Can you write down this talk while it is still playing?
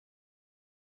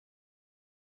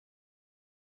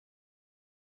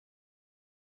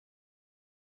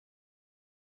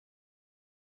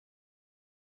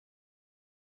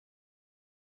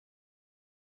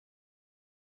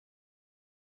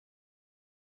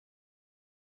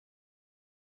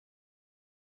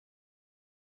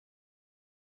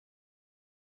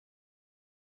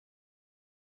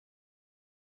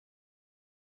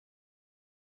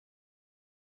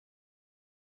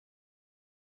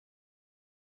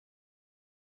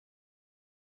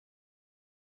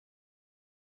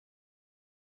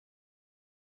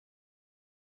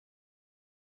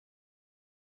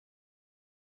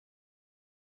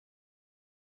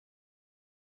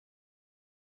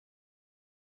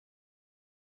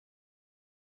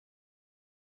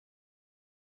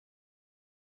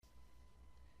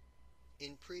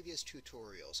In previous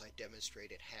tutorials, I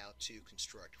demonstrated how to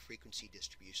construct frequency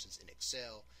distributions in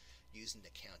Excel using the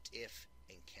COUNTIF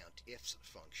and COUNTIFs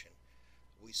function.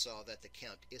 We saw that the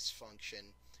COUNTIFs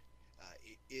function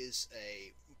is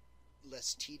a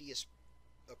less tedious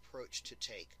approach to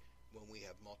take when we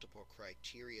have multiple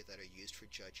criteria that are used for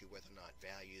judging whether or not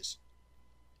values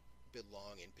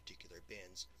belong in particular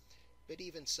bins. But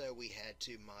even so, we had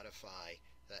to modify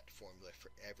that formula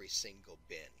for every single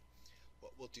bin.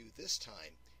 What we'll do this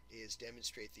time is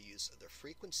demonstrate the use of the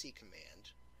frequency command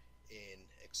in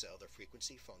Excel, the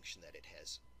frequency function that it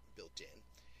has built in,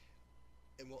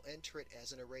 and we'll enter it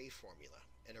as an array formula.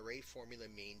 An array formula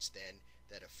means then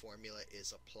that a formula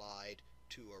is applied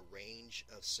to a range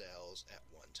of cells at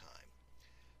one time.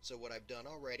 So what I've done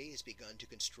already is begun to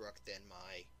construct then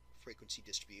my frequency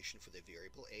distribution for the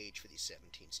variable age for these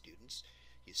 17 students.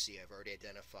 You see I've already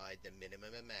identified the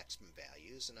minimum and maximum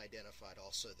values, and identified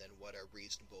also then what are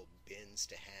reasonable bins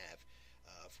to have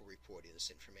for reporting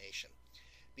this information.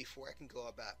 Before I can go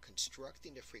about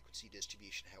constructing the frequency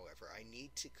distribution, however, I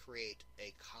need to create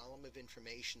a column of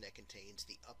information that contains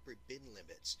the upper bin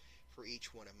limits for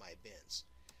each one of my bins.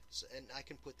 So, and I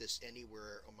can put this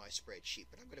anywhere on my spreadsheet,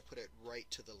 but I'm going to put it right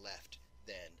to the left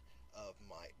then of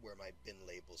where my bin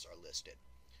labels are listed.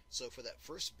 So for that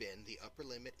first bin, the upper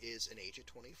limit is an age of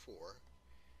 24.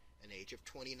 An age of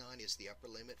 29 is the upper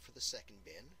limit for the second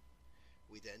bin.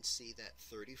 We then see that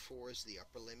 34 is the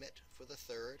upper limit for the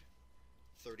third,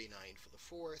 39 for the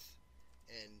fourth,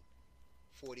 and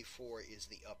 44 is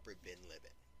the upper bin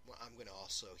limit. Well, I'm going to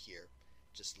also here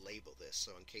just label this,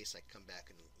 so in case I come back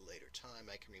in a later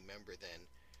time, I can remember then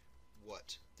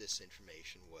what this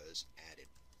information was added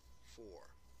for,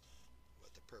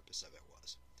 what the purpose of it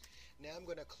was. Now I'm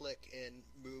going to click and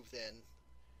move then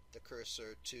the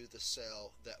cursor to the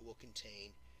cell that will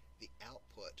contain the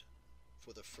output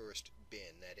for the first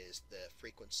bin, that is the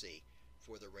frequency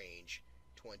for the range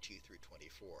 20 through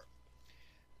 24.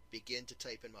 Begin to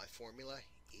type in my formula,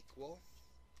 equal,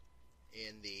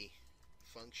 and the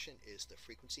function is the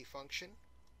frequency function,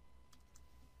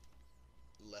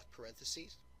 left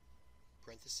parenthesis.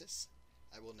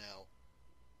 I will now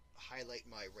highlight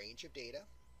my range of data,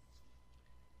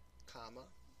 comma,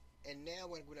 and now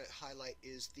what I'm going to highlight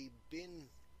is the bin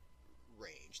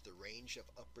range, the range of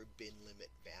upper bin limit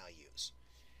values,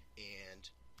 and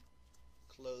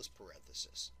close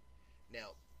parenthesis.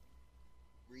 Now,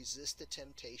 resist the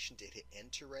temptation to hit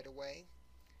enter right away.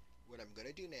 What I'm going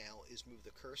to do now is move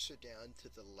the cursor down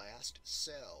to the last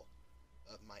cell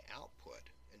of my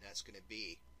output, and that's going to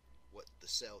be what the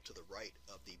cell to the right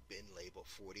of the bin label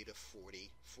 40 to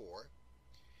 44,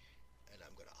 and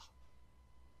I'm going to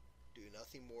do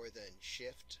nothing more than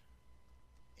shift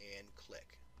and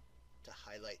click to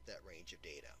highlight that range of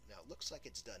data. Now it looks like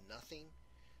it's done nothing,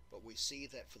 but we see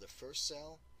that for the first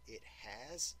cell it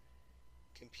has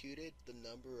computed the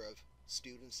number of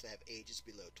students that have ages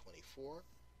below 24.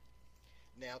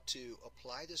 Now to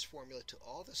apply this formula to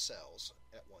all the cells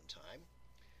at one time,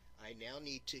 I now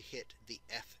need to hit the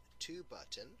F2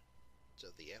 button, so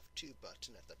the F2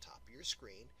 button at the top of your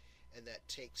screen, and that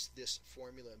takes this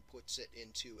formula and puts it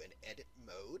into an edit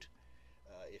mode,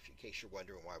 in case you're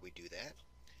wondering why we do that.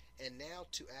 And now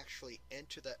to actually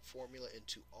enter that formula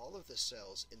into all of the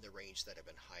cells in the range that have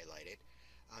been highlighted,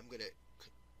 I'm going to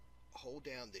hold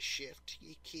down the Shift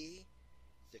key,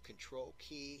 the Control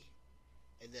key,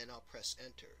 and then I'll press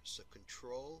enter. So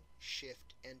Control,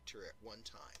 Shift, enter at one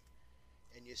time.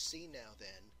 And you see now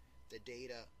then the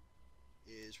data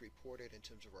is reported in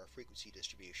terms of our frequency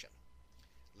distribution.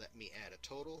 Let me add a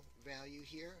total value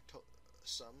here,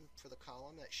 sum for the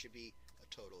column. That should be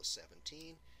a total of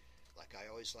 17. Like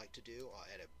I always like to do, I'll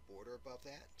add a border above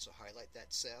that. So highlight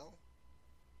that cell,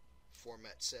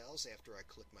 format cells after I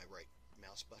click my right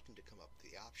mouse button to come up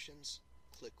with the options,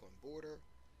 click on border.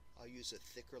 I'll use a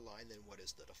thicker line than what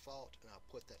is the default, and I'll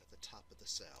put that at the top of the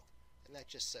cell. And that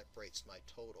just separates my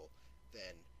total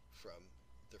then from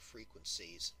the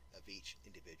frequencies of each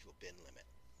individual bin limit.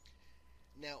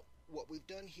 Now what we've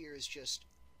done here is just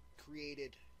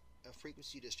created a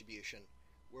frequency distribution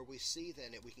where we see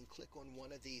then that we can click on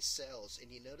one of these cells,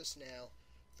 and you notice now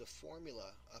the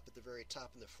formula up at the very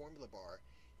top in the formula bar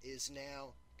is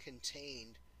now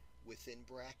contained within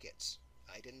brackets.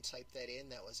 I didn't type that in,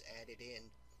 that was added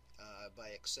in by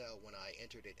Excel when I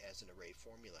entered it as an array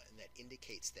formula, and that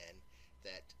indicates then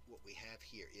that what we have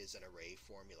here is an array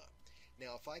formula.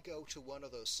 Now if I go to one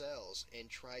of those cells and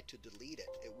try to delete it,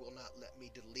 it will not let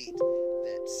me delete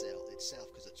that cell itself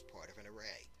because it's part of an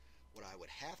array. What I would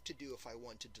have to do if I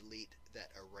want to delete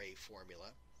that array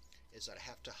formula is I'd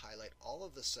have to highlight all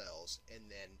of the cells and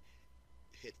then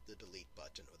hit the delete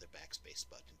button or the backspace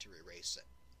button to erase it.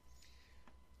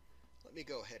 Let me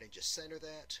go ahead and just center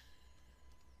that.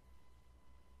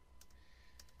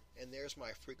 And there's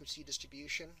my frequency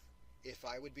distribution. If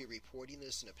I would be reporting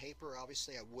this in a paper,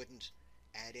 obviously I wouldn't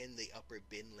add in the upper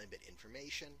bin limit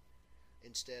information.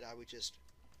 Instead, I would just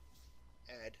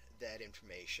add that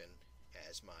information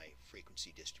as my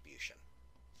frequency distribution.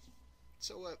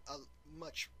 So a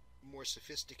much more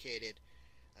sophisticated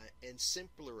and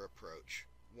simpler approach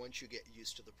once you get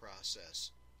used to the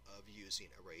process of using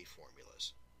array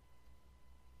formulas.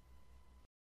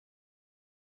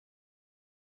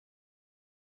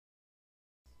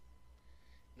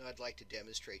 Now I'd like to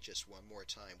demonstrate just one more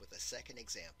time with a second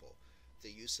example the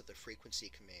use of the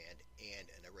frequency command and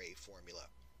an array formula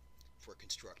for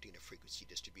constructing a frequency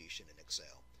distribution in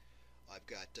Excel. I've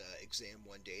got exam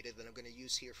 1 data that I'm going to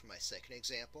use here for my second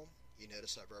example. You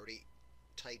notice I've already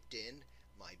typed in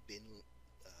my bin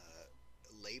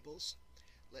labels.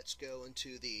 Let's go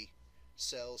into the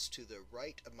cells to the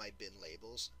right of my bin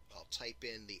labels. I'll type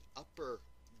in the upper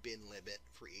bin limit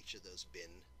for each of those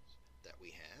bins that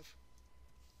we have.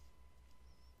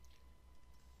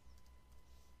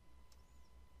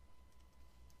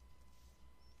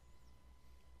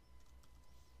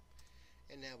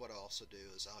 And now what I'll also do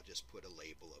is I'll just put a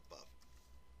label above,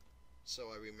 so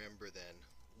I remember then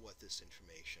what this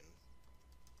information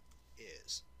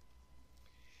is.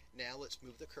 Now let's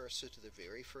move the cursor to the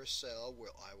very first cell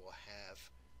where I will have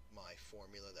my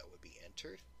formula that would be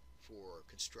entered for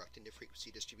constructing the frequency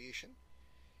distribution,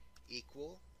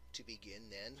 equal to begin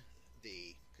then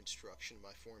the construction of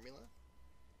my formula,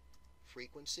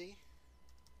 frequency,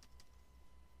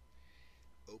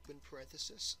 open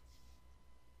parenthesis,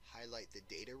 highlight the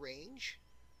data range,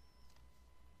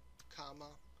 comma,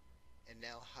 and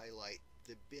now highlight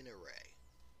the bin array,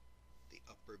 the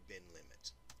upper bin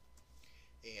limit,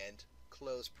 and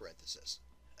close parenthesis.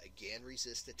 Again,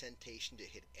 resist the temptation to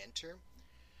hit enter.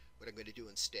 What I'm going to do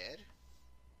instead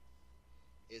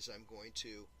is I'm going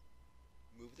to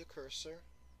move the cursor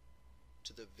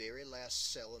to the very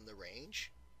last cell in the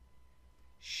range,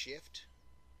 shift,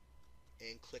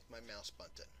 and click my mouse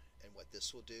button. And what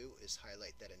this will do is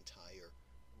highlight that entire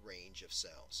range of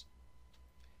cells.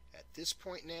 At this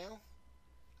point now,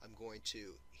 I'm going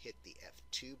to hit the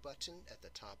F2 button at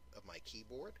the top of my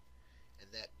keyboard,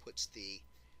 and that puts the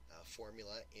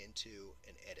formula into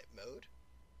an edit mode.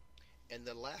 And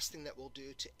the last thing that we'll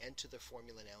do to enter the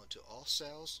formula now into all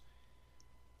cells,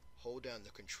 hold down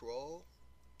the Control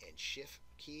and Shift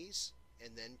keys,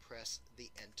 and then press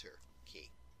the Enter key.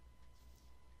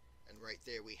 And right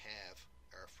there we have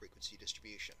our frequency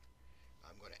distribution.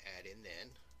 I'm going to add in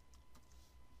then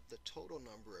the total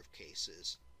number of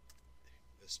cases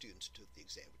the students took the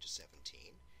exam, which is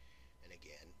 17. And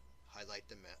again, highlight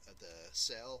the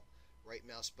cell, right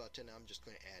mouse button. I'm just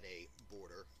going to add a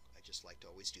border. I just like to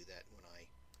always do that when I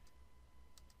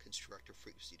construct a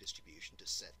frequency distribution to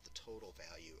set the total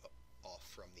value off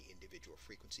from the individual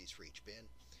frequencies for each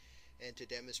bin. And to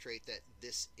demonstrate that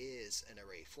this is an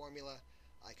array formula,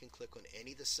 I can click on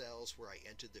any of the cells where I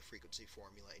entered the frequency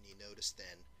formula, and you notice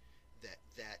then that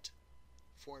that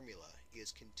formula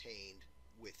is contained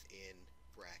within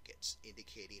brackets,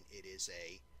 indicating it is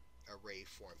an array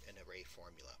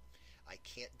formula. I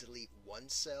can't delete one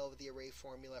cell of the array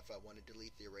formula. If I want to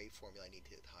delete the array formula, I need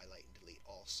to highlight and delete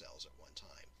all cells at one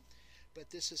time. But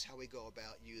this is how we go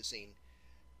about using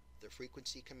the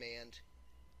frequency command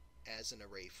as an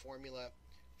array formula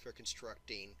for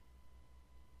constructing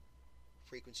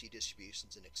frequency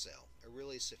distributions in Excel. A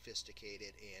really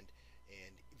sophisticated and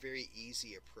very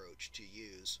easy approach to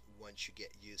use once you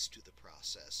get used to the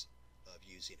process of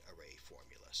using array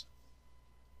formulas.